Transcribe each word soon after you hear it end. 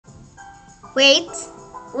Wait.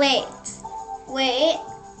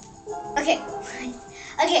 Okay.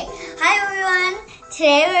 Okay. Hi everyone.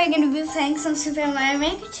 Today we're going to be playing some Super Mario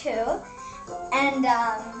Maker 2. And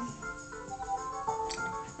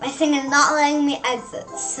my thing is not letting me exit.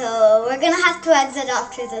 So we're going to have to exit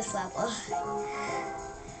after this level.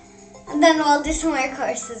 And then we'll do some more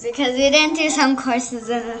courses because we didn't do some courses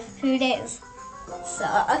in a few days. So,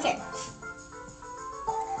 okay.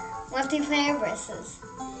 Multiplayer versus.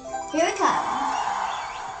 Here we come.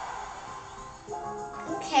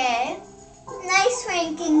 Okay. Nice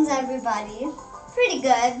rankings, everybody. Pretty good.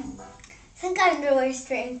 I think I'm the worst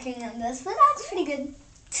ranking in this, but that's pretty good.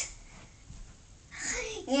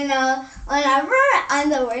 You know, whenever I'm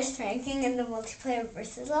the worst ranking in the multiplayer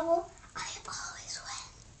versus level, I always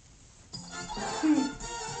win.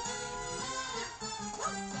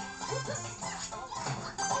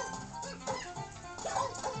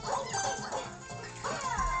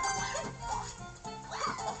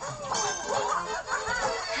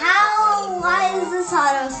 Why is this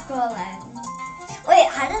auto scrolling? Wait,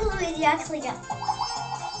 how did Luigi actually get?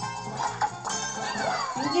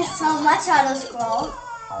 Thank you so much, auto scroll.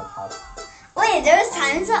 Wait, there was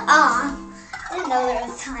time to. I didn't know there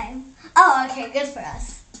was time. Oh, okay, good for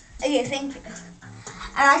us. Okay, thank you.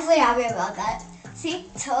 I'm actually happy about that. See,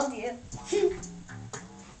 told you.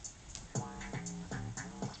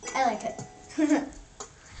 I like it.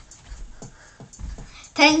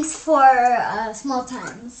 Thanks for small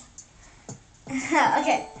times.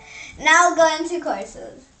 Okay, now go into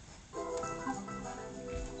courses.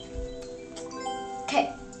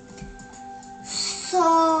 Okay,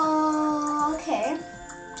 so, okay,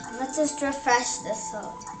 let's just refresh this.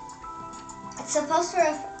 So, it's supposed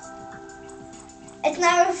to it's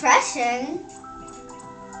not refreshing.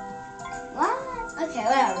 What? Okay,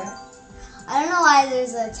 whatever. I don't know why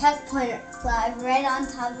there's a checkpoint flag right on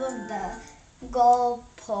top of the goal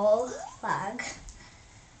pole flag.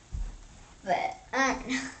 But,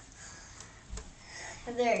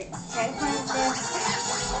 there, checkpoint there.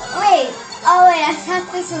 Wait, I thought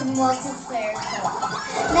this was multiplayer co-op.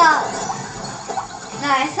 No,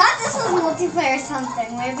 I thought this was multiplayer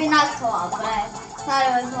something. Maybe not co-op, but I thought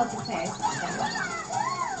it was multiplayer something.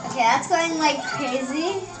 Okay, that's going like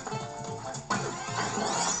crazy.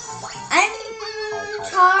 I'm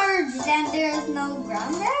charged and there's no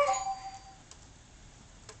ground there?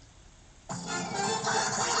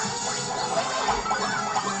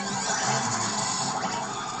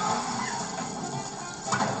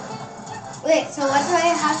 Wait, so what do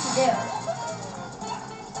I have to do?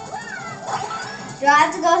 Do I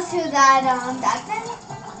have to go through that thing?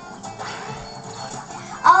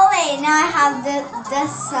 Oh wait, now I have this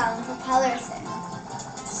propeller thing.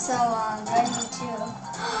 So do I need to?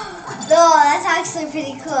 Oh, that's actually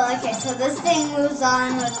pretty cool. Okay, so this thing moves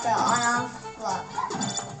on with the on-off lock.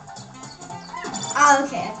 Oh,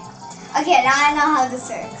 okay. Okay, now I know how this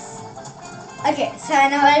works. Okay, so I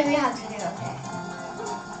know what we have to do. Okay.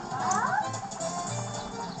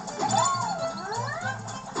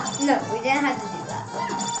 No, we didn't have to do that.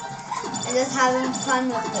 I'm just having fun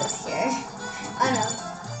with this here. Oh no.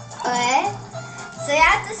 Okay. So you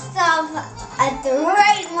have to stop at the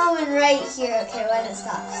right moment right here. Okay, when it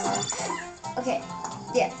stops. Okay.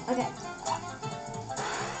 Yeah, okay.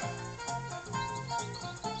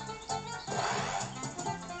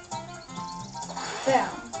 Boom.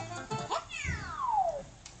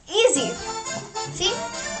 Easy. See?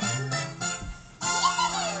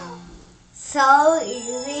 So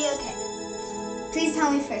easy. Okay. Please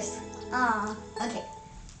tell me first. Okay.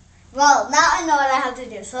 Well, now I know what I have to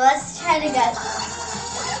do. So let's try to get.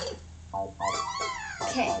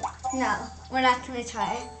 Okay. No, we're not gonna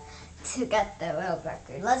try to get the world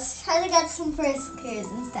record. Let's try to get some first clears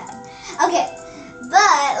instead. Okay.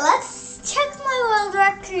 But let's check my world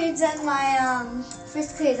records and my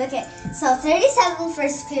first clears. Okay. So 37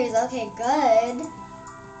 first clears. Okay, good.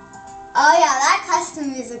 Oh yeah, that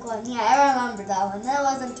custom music one. Yeah, I remember that one. That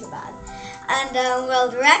wasn't too bad. And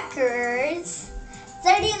world records,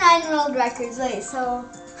 39 world records. Wait, so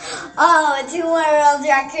 2 more world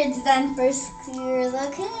records than first clears.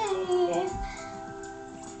 Okay.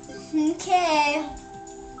 Okay.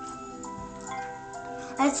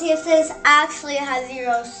 Let's see if this actually has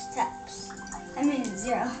 0 steps. I mean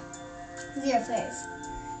 0 plays.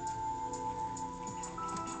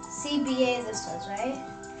 CBA this was, right?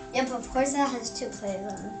 Yep, of course it has 2 plays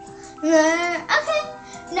on it. Okay,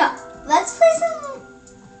 no, let's play some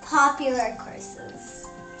popular courses.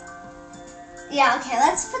 Yeah, okay,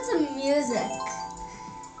 let's put some music.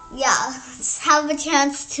 Yeah, let's have a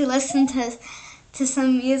chance to listen to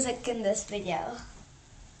some music in this video.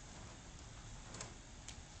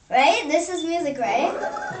 Right? This is music, right?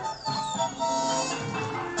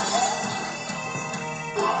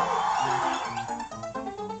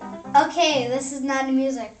 Okay, this is not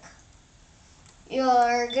music.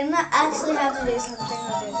 You're gonna actually have to do something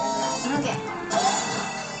other than that. Okay.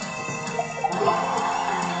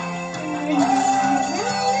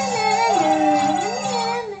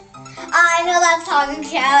 I know that song.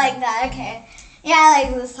 Okay, I like that. Okay. Yeah, I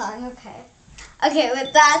like this song. Okay. Okay,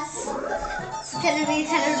 but that's it's gonna be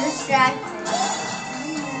kind of distracting.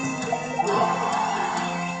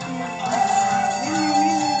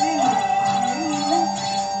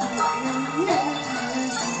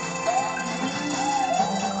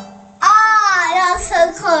 Ah, that was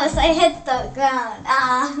so close. I hit the ground.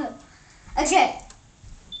 Ah. Okay.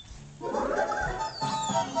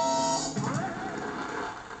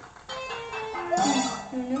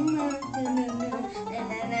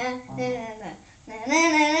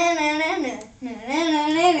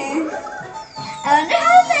 I wonder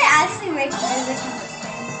how they actually make music in this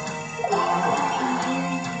game.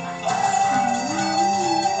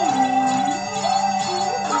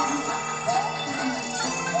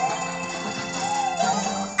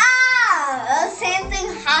 Ah, the same thing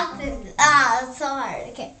happened. Ah, it's so hard.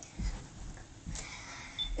 Okay.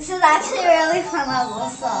 This is actually a really fun level,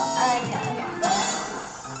 so I like it.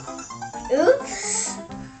 Okay. Oops.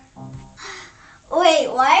 Wait,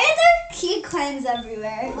 why are there key coins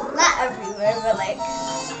everywhere? Not everywhere, but like.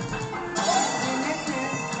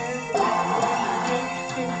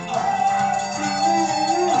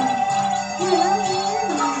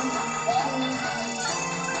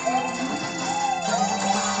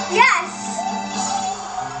 Yes!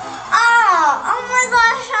 Oh my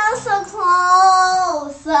gosh, I was so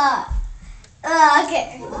close. Okay.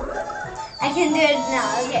 I can do it now,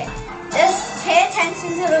 okay. Just pay attention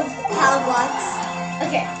to the power blocks.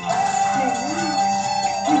 Okay.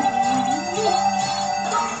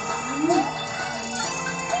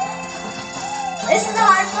 This is the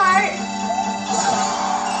hard part.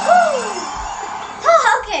 Oh,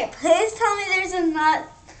 okay. Please tell me there's a nut.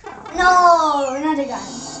 No, not a gun.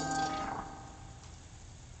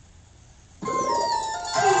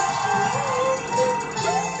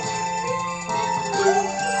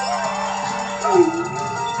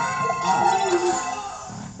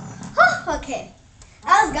 Okay,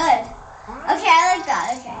 that was good. Okay, I like that.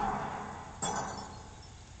 Okay.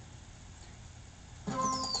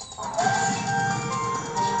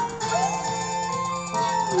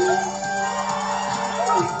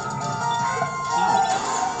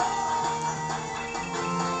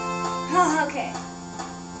 Oh, okay.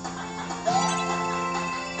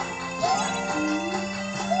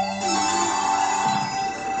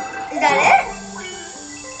 Is that it?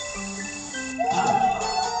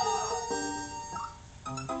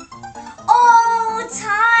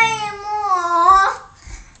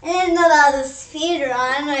 The speed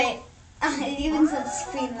run. Wait, it even said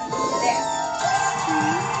speed run over there.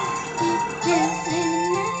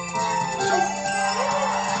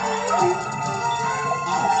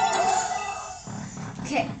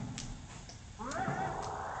 Okay.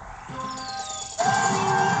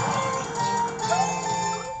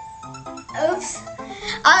 Oops.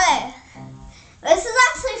 Okay. This is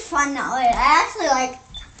actually fun now. Wait, I actually like.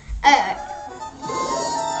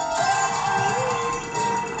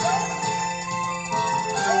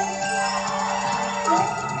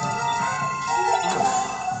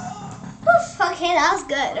 Okay, that was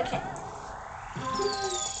good. Okay.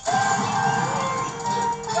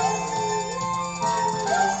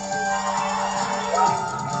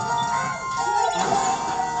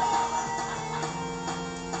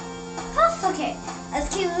 Okay, let's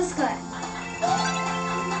keep this going.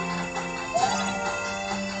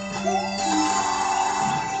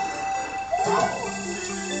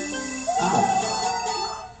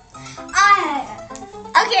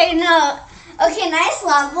 Okay, no. Okay, nice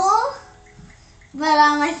level. But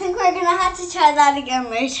I think we're gonna have to try that again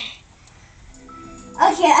later.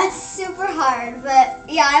 Okay, that's super hard, but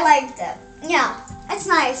yeah, I liked it. Yeah, it's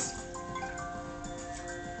nice.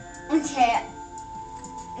 Okay,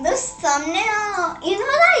 this thumbnail, you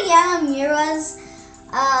know that Yamamura's,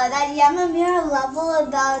 that Yamamura level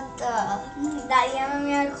about that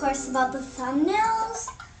Yamamura course about the thumbnails?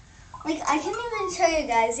 Like, I can't even show you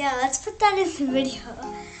guys. Yeah, let's put that in the video.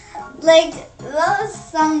 Like, those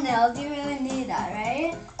thumbnails, you really need that,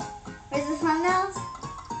 right? Where's the thumbnails?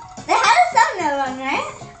 They had a thumbnail one,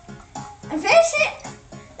 right? I'm pretty sure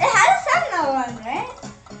they had a thumbnail one, right?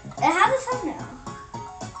 They had a thumbnail.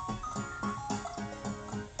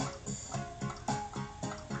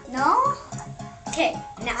 No? Okay,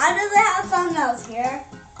 now do they have thumbnails here?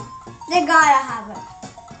 They gotta have it.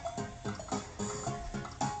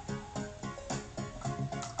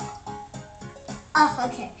 Oh,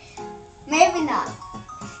 okay. Maybe not.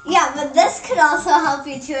 Yeah, but this could also help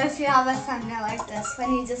you too if you have a thumbnail like this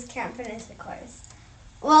when you just can't finish the course.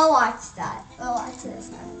 We'll watch that. We'll watch this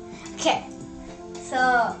one. Okay.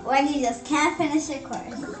 So when you just can't finish your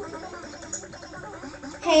course.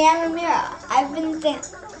 Hey, I'm Amira. I've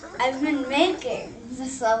been making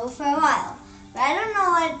this level for a while, but I don't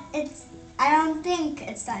know what it's. I don't think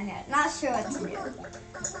it's done yet. Not sure what to do.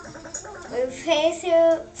 We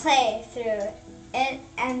play through it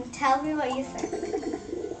and tell me what you think.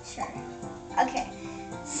 Sure. Okay.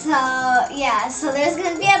 So yeah. So there's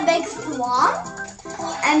gonna be a big swamp,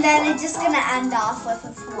 and then it's just gonna end off with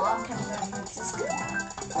a swamp, and then it's just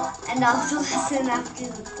gonna end off the lesson after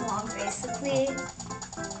the swamp, basically.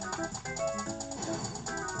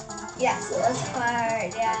 Yeah, so this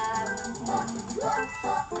part, yeah,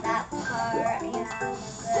 that part, yeah,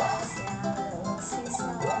 this, yeah, the little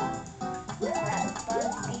seesaw, that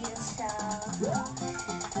buggy shell,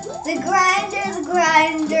 the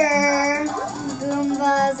grinder,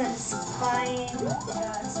 Goombas and spiky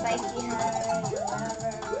head, or whatever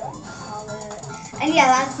you call it. And yeah,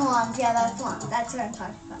 that's long, that's what I'm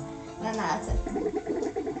talking about. And that's it.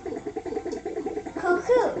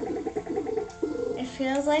 Cuckoo. It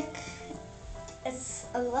feels like it's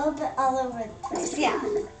a little bit all over the place. Yeah,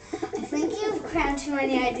 I think you've crammed too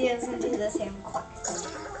many ideas into the same course.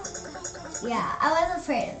 Yeah, I was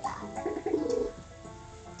afraid of that.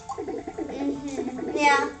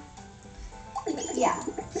 Yeah,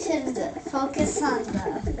 should focus on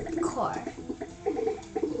the core.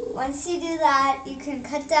 Once you do that, you can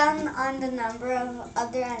cut down on the number of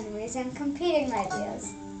other enemies and competing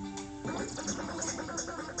ideas.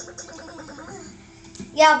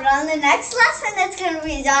 Yeah, but on the next lesson, it's going to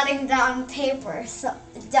be jotting down paper. So,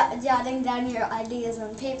 jotting down your ideas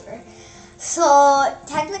on paper. So,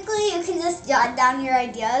 technically, you can just jot down your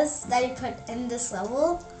ideas that you put in this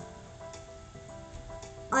level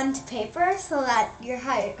onto paper so that your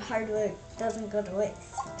hard work doesn't go to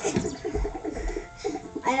waste.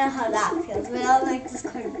 I know how that feels, but I'll make this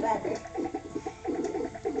course better.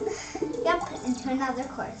 Yep, into another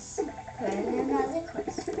course. Put in another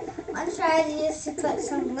course. One strategy is to put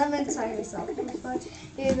some limits on yourself before you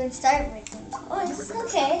even start making the course.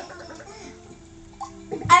 Okay.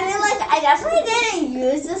 I mean, like, I definitely didn't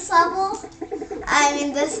use this level. I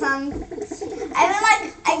mean, this one. I mean,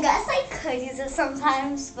 like, I guess I could use it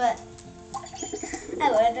sometimes, but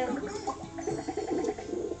I wouldn't.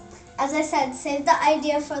 As I said, save the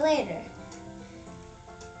idea for later.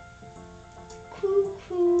 Coo.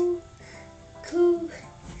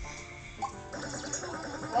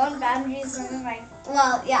 Won't boundaries limit my...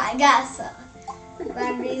 Well, yeah, I guess so.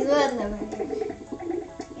 Boundaries would limit your...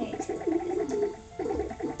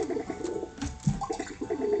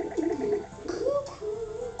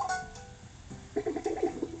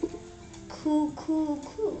 Cool.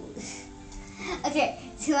 Okay,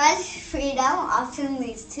 too much freedom often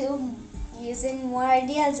leads to using more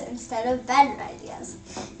ideas instead of better ideas.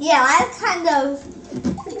 Yeah, that's kind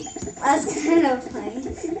of funny.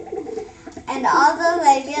 And all those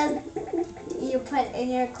ideas you put in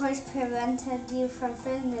your course prevented you from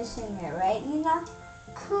finishing it, right, Nina?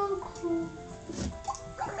 Cool.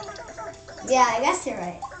 Yeah, I guess you're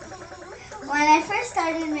right. When I first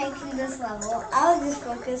started making this level, I was just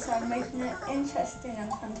focused on making it interesting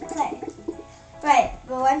and fun to play. Right,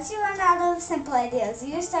 but once you run out of simple ideas,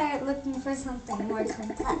 you start looking for something more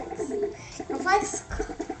complex. Complex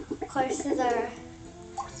courses are...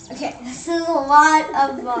 Okay, this is a lot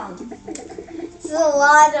of,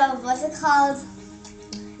 what's it called?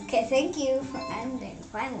 Okay, thank you for ending,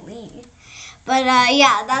 finally. But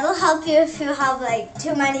yeah, that'll help you if you have like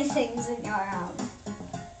too many things in your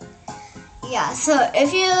yeah, so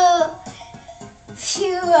if you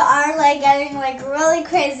are like getting like really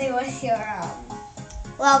crazy with your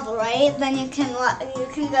level, right? Then you can go to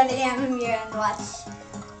Amamir and watch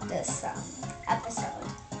this episode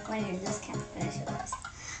when you just can't finish your list.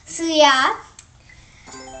 So yeah,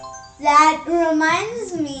 that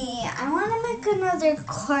reminds me, I want to make another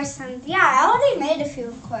course, and yeah, I already made a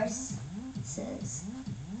few courses.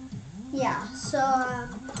 Yeah, so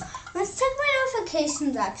let's check my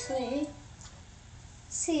notifications actually.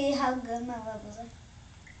 See how good my levels are.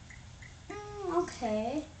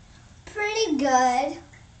 Okay. Pretty good.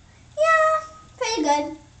 Yeah, pretty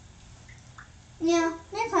good. Yeah,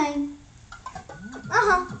 they're fine.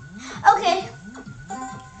 Okay.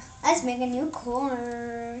 Let's make a new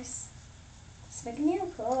course.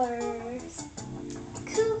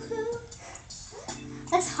 Cool.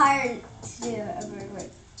 That's hard to do every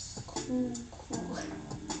word. Cool.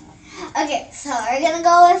 Okay, so we're gonna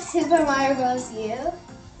go with Super Mario Bros. U.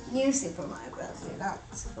 New Super Mario Bros. Not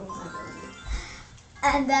Super Mario Bros.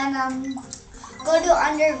 And then go to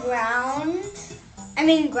underground.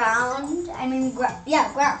 Ground.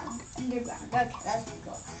 Yeah, ground. Underground. Okay, that's pretty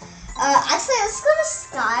cool. Actually, let's go to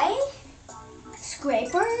sky.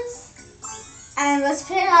 Scrapers. And let's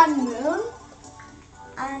put it on moon.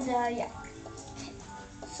 And yeah. Okay.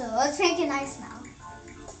 So let's make it nice now.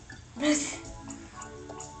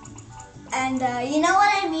 And you know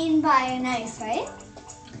what I mean by nice, right?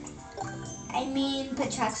 I mean put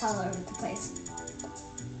tracks all over the place.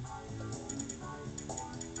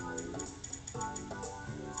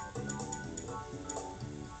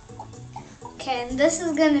 Okay, and this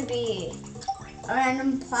is gonna be a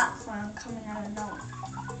random platform coming out of nowhere.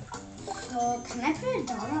 So can I put a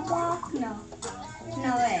donut block? No.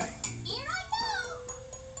 No way.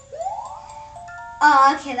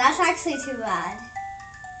 Oh, okay, that's actually too bad.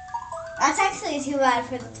 That's actually too bad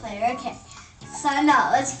for the player. Okay, so no,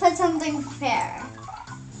 let's put something fair.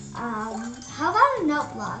 How about a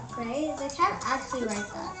note block, right? They can't actually write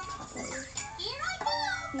that properly.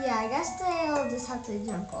 Yeah, I guess they'll just have to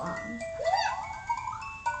jump on.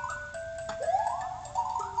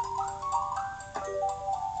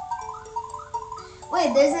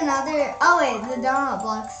 Wait, there's another. Oh wait, the donut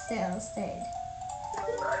block still stayed.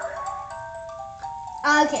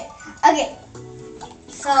 Okay.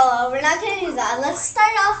 So we're not gonna do that. Let's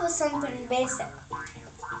start off with something basic.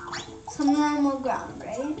 Some normal ground,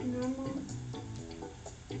 right? Normal.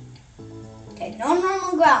 Okay, no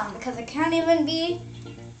normal ground because it can't even be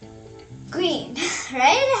green,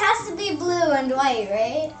 right? It has to be blue and white,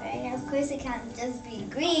 right? Right? Of course it can't just be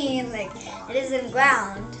green, like it isn't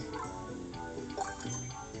ground.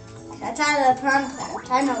 That's out of the plant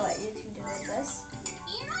plant. I know what you can do with this.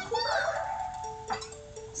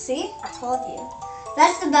 See? I told you.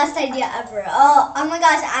 That's the best idea ever. Oh my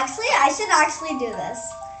gosh, actually, I should actually do this.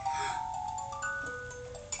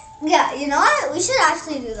 Yeah, you know what? We should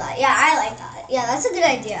actually do that. Yeah, I like that. Yeah, that's a good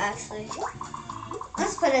idea, actually.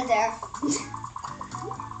 Let's put it there.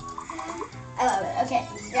 I love it. Okay,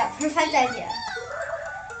 yeah, perfect idea.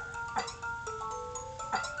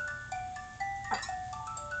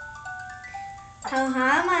 How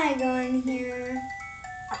high am I going here?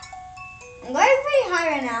 I'm going pretty high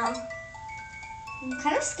right now. I'm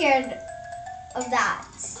kind of scared of that.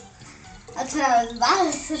 That's what I was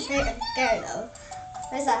about to say. I'm scared though.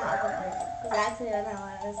 First that happened exactly when I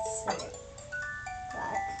wanted to say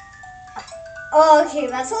that. Oh, okay,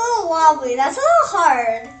 that's a little wobbly. That's a little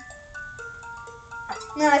hard.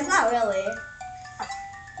 No, it's not really.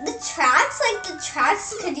 The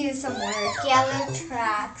tracks could use some work. Yeah, the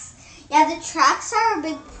tracks. Yeah, the tracks are a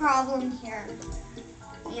big problem here.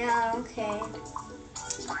 Yeah, okay.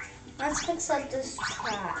 Let's fix up this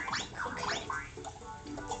track. Okay.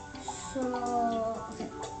 So, okay.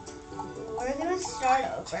 We're gonna start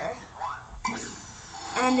over.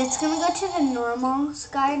 And it's gonna go to the normal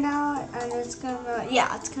sky now, and it's gonna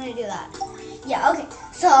do that. Yeah, okay.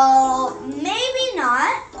 So, maybe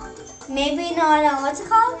not, what's it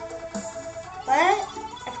called? What?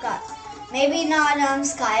 I forgot. Maybe not,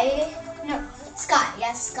 sky. No, sky,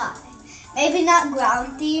 yes, sky. Maybe not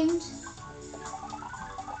ground themed.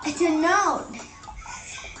 I don't know.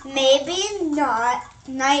 Maybe not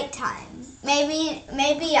nighttime. Maybe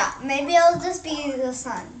yeah. Maybe it'll just be the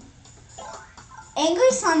sun.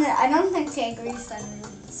 Angry sun, I don't think angry sun is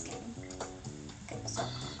in this game. Okay, so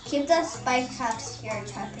keep the spike traps here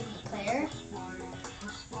trapping the player.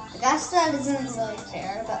 I guess that isn't really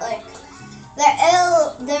fair, but like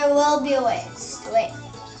there will be a way. Just wait.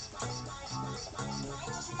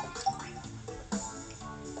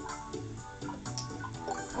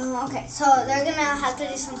 Okay, so they're gonna have to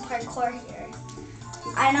do some parkour here.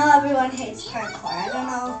 I know everyone hates parkour. I don't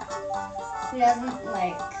know who doesn't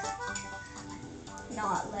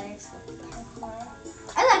not like parkour.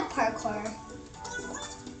 I like parkour.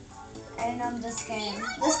 And this game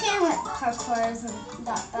with parkour isn't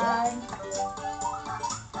that bad.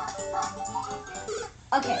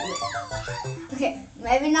 Okay,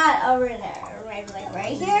 maybe not over there. Maybe like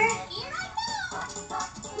right here.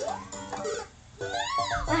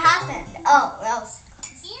 What happened? Oh, well.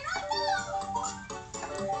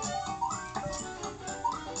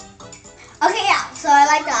 Okay, yeah, so I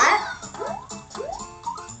like that.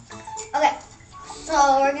 Okay,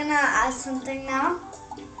 so we're gonna add something now.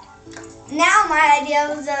 Now my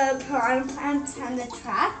idea of the piranha plant and the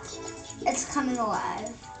track, it's coming alive.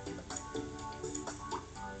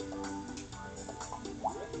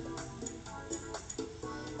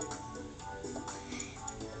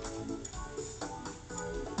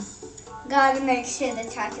 Gotta make sure the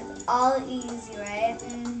track is all easy, right?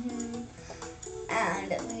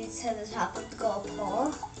 and it leads to the top of the goal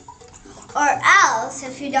pole. Or else,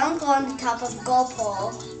 if you don't go on the top of the goal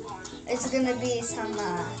pole, it's gonna be some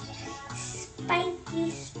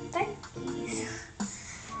spiky spikies.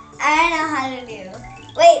 I don't know how to do.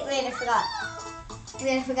 Wait, I forgot.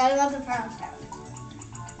 Wait, I forgot about the brown sound.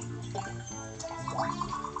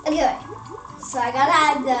 Okay, wait. So I gotta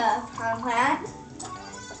add the pound plant.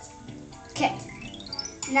 Okay.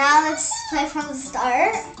 Now let's play from the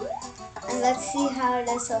start. And let's see how it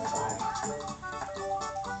is so far.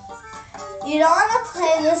 You don't want to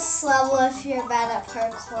play this level if you're bad at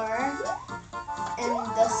parkour in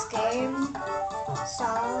this game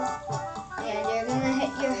style. And you're gonna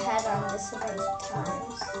hit your head on this a bunch of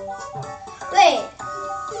times. Wait.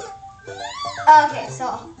 Okay, so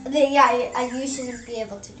yeah, you shouldn't be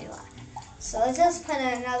able to do that. So let's just put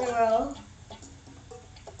in another row.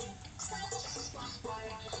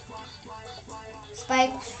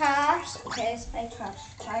 Spike traps. Okay, spike traps.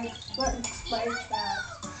 Spike traps.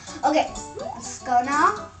 Okay, let's go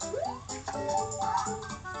now.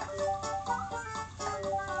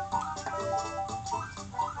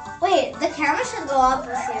 Wait, the camera should go up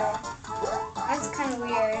with you. That's kind of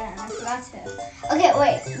weird, and I forgot to. Okay,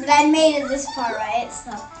 wait, but I made it this far, right?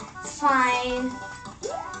 So it's fine.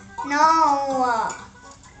 No.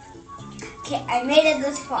 Okay, I made it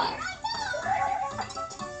this far.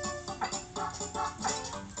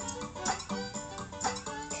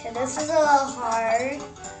 Okay, this is a little hard.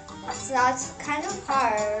 So that's kind of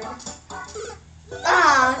hard.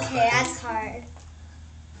 Ah, okay, that's hard.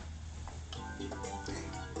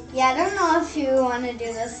 Yeah, I don't know if you want to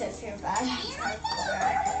do this if you're bad at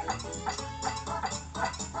parkour.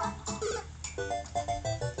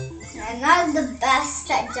 I'm not the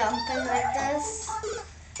best at jumping like this.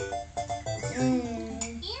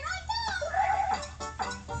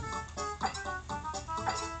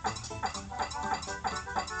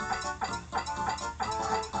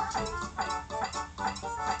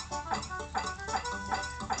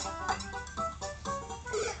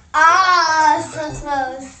 Ah, so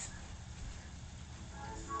close.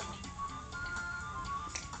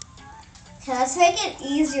 Okay, let's make it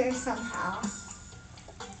easier somehow.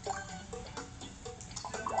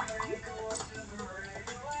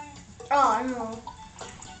 Oh, no.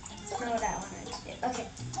 That's not what I wanted to do. Okay.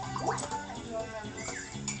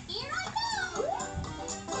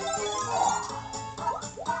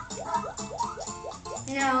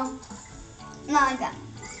 No. Not like that.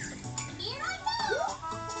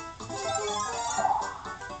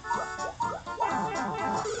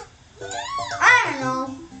 I don't know.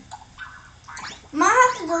 Might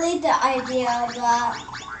have to delete the idea, but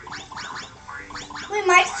we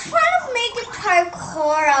might try to make a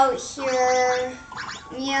parkour out here.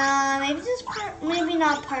 Yeah, maybe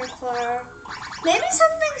not parkour. Maybe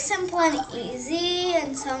something simple and easy,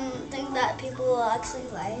 and something that people will actually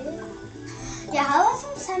like. Yeah, how about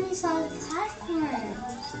some semi-solid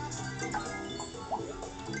platforms?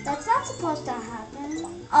 That's not supposed to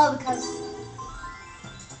happen. Oh, because.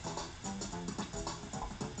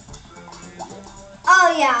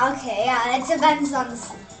 Oh yeah, okay, yeah, it depends on the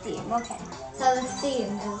theme. Okay, so the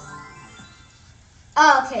theme is.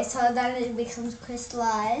 Oh, okay, so then it becomes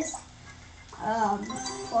crystallized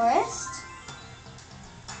forest.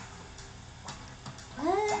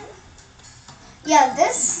 Yeah,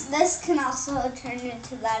 this can also turn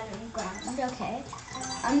into that in ground. Okay,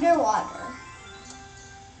 underwater.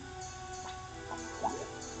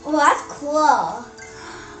 Well, that's cool.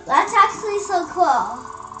 That's actually so cool.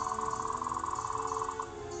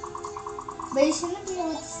 But you shouldn't be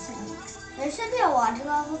able to sing. There should be a water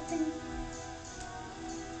level thing.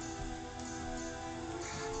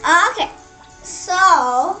 Okay,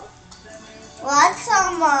 so let's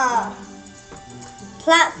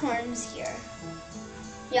platforms here.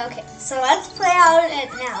 Yeah, okay, so let's play out it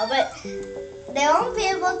now, but they won't be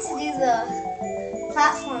able to do the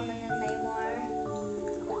platforming anymore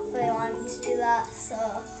if they wanted to do that.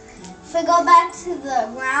 So if we go back to the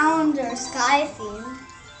ground or sky theme,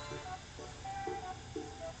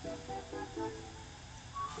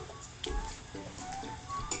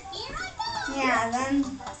 yeah, then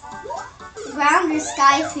ground or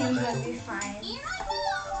sky theme would be fine.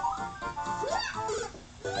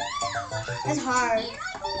 It's hard.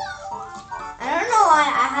 I don't know why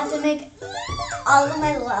I had to make all of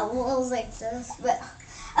my levels like this, but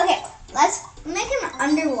okay, let's make an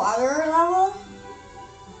underwater level.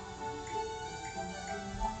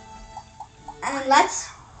 And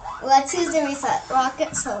let's use the reset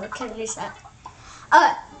rocket so it can reset.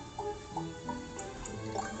 Okay.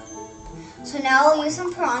 So now we'll use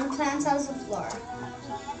some piranha plants as the floor.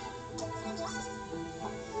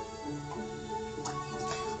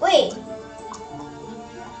 Wait.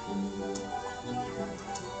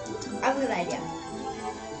 I have a good idea.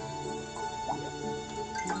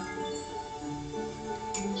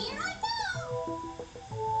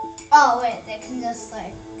 Oh wait, they can just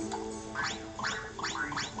like.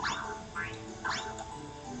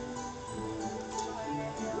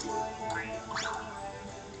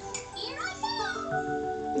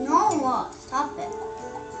 No, stop it.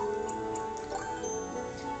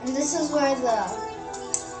 And this is where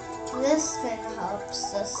this thing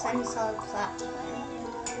helps, the semi-solid platform.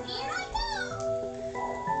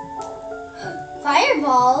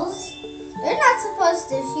 Fireballs? They're not supposed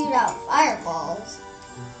to shoot out fireballs.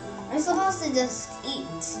 They're supposed to just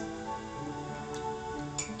eat.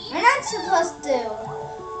 They're not supposed to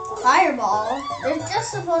fireball. They're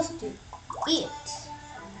just supposed to eat.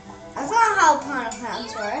 That's not how piranha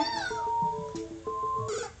plants work.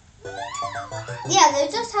 Yeah, they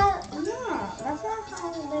just have. No, that's not how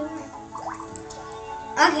they work.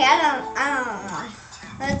 Okay, I don't know.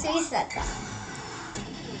 Let's reset that.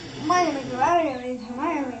 Mario Maker.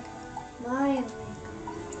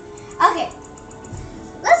 Okay,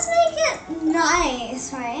 let's make it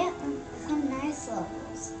nice, right? Some nice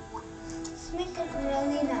levels. Let's make it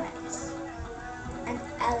really nice and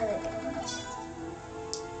elegant.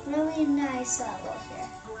 Really nice level here.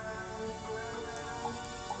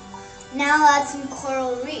 Now add some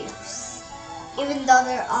coral reefs, even though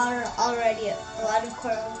there are already a lot of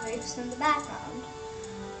coral reefs in the background.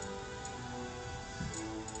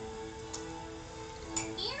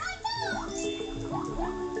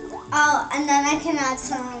 Oh, and then I can add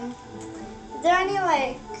some. Is there any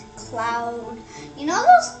like cloud? You know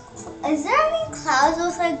those? Is there any clouds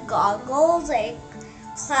with like goggles, like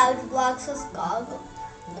cloud blocks with goggles?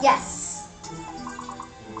 Yes.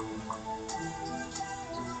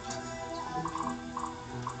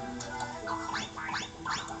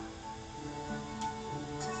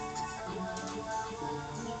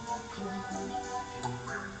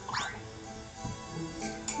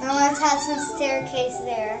 Now let's add some staircase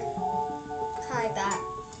there. Like that.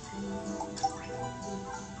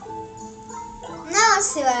 Now let's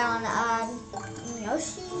see what I want to add.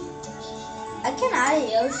 Yoshi? I can add a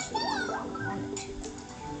Yoshi.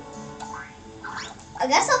 I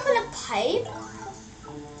guess I'll put a pipe.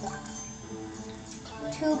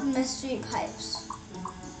 2 mystery pipes.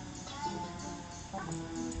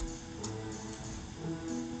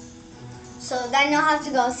 So then you'll have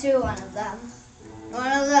to go through one of them.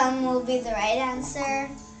 One of them will be the right answer.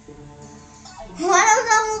 One of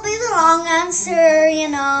them will be the wrong answer, you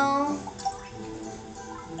know.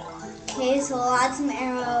 Okay, so we'll add some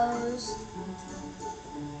arrows.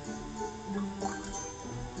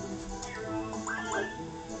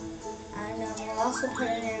 And we'll also put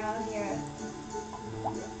an arrow here.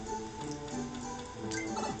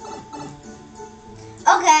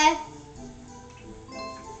 Okay.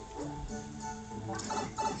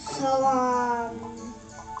 So,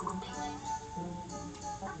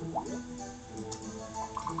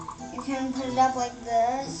 you can put it up like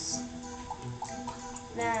this,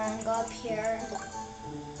 then go up here,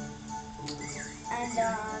 and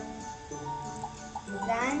then,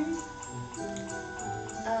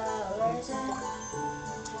 where is it?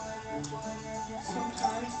 Some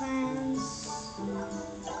power plants.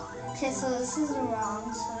 Okay, so this is the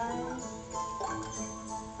wrong side.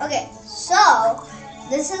 Okay, so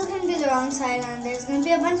this is going to be the wrong side, and there's going to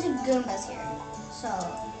be a bunch of Goombas here. So,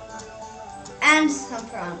 and some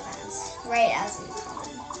piranha plants, right as we come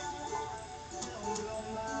in.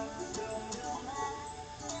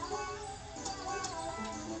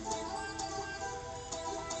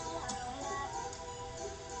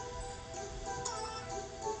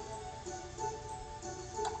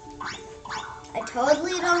 I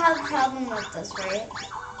totally don't have a problem with this, right?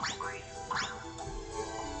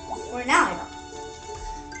 Or now I don't.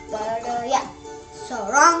 But yeah, so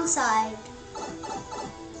wrong side.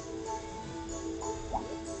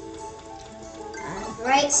 And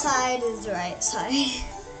right side is the right side.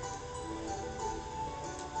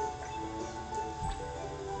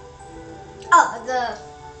 Oh,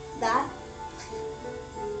 that.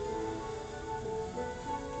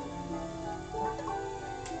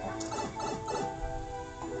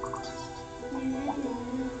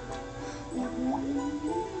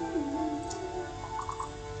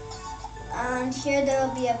 And here there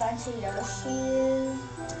will be a bunch of Yoshis.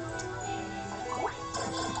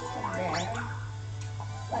 There.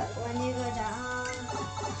 But when you go down,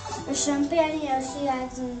 there shouldn't be any Yoshi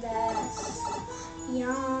eggs in this.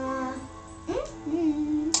 Yeah.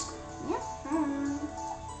 Yeah.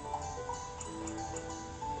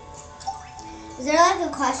 Is there like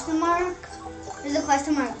a question mark? There's a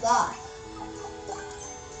question mark why.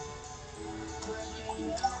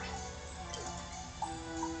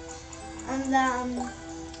 And then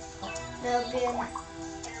there'll be another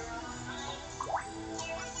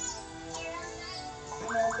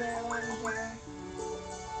one here.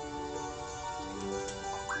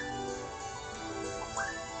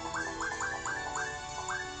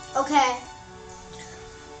 Okay.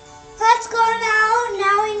 Let's go now.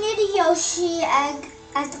 Now we need a Yoshi egg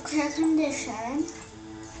as the clear condition.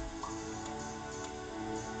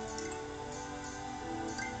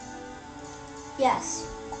 Yes.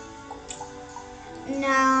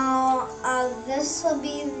 Now, this will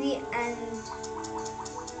be the end.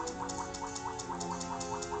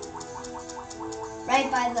 Right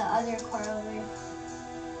by the other coral reef.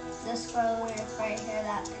 This coral reef right here,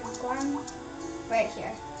 that pink one. Right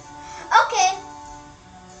here. Okay.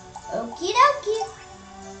 Okie dokie.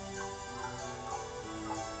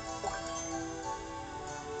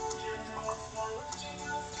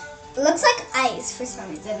 It looks like ice for some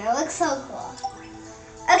reason. It looks so cool.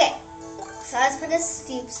 Okay. So let's put a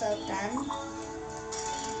steep slope then.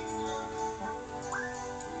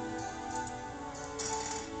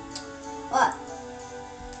 What?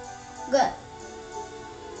 Good.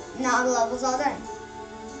 Now the level's all done.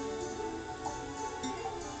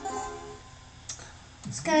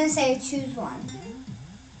 It's gonna say choose one.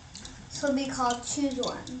 So it'll be called choose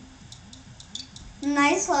one.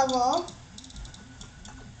 Nice level.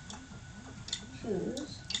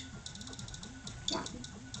 Choose one.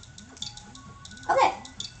 Okay.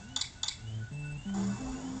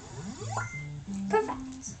 Perfect.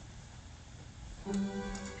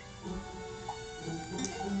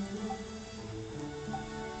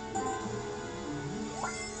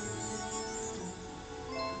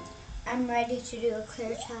 I'm ready to do a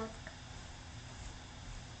clear check.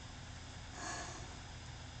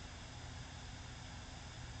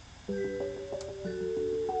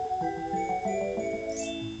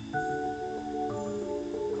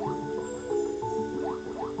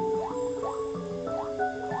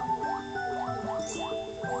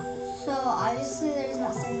 So obviously there's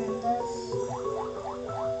nothing in this.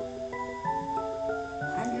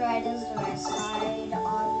 Android is the right side,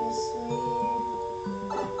 obviously.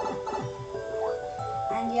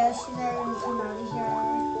 And Yoshi's are going to come out of here.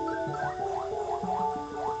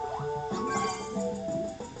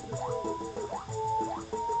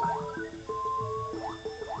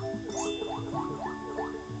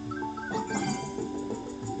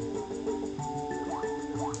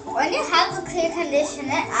 When you have the clear condition,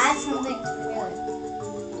 it adds something to the music.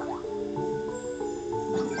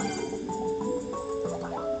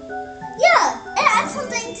 Yeah, it adds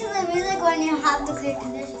something to the music when you have the clear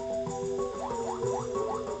condition.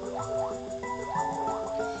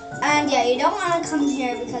 And yeah, you don't want to come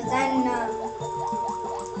here because then,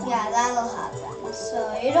 yeah, that'll happen.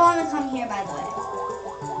 So you don't want to come here, by the way.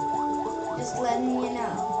 Just letting you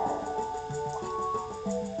know.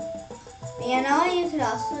 You know what you could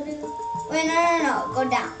also do? Wait, no, go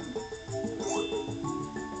down.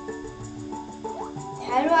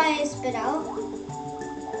 How do I spit out?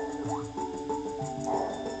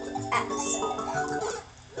 X.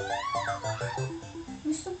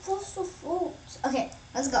 We're supposed to float. Okay,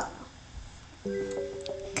 let's go now.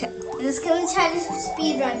 Okay, I'm just gonna try to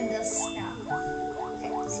speed run this now.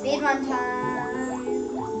 Okay, speed run time.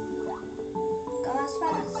 Go as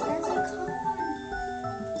fast as you can.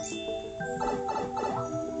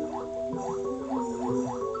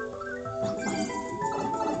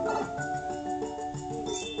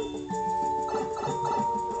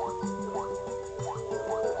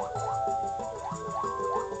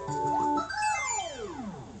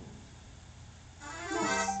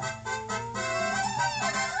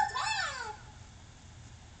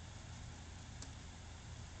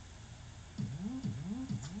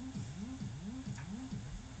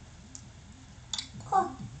 Cool.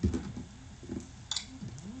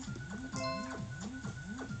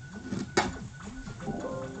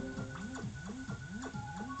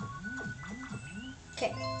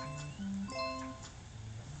 Okay.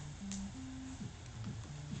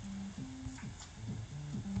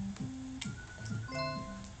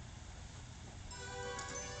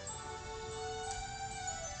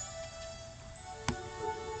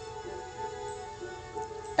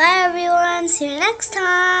 Bye everyone, see you next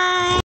time.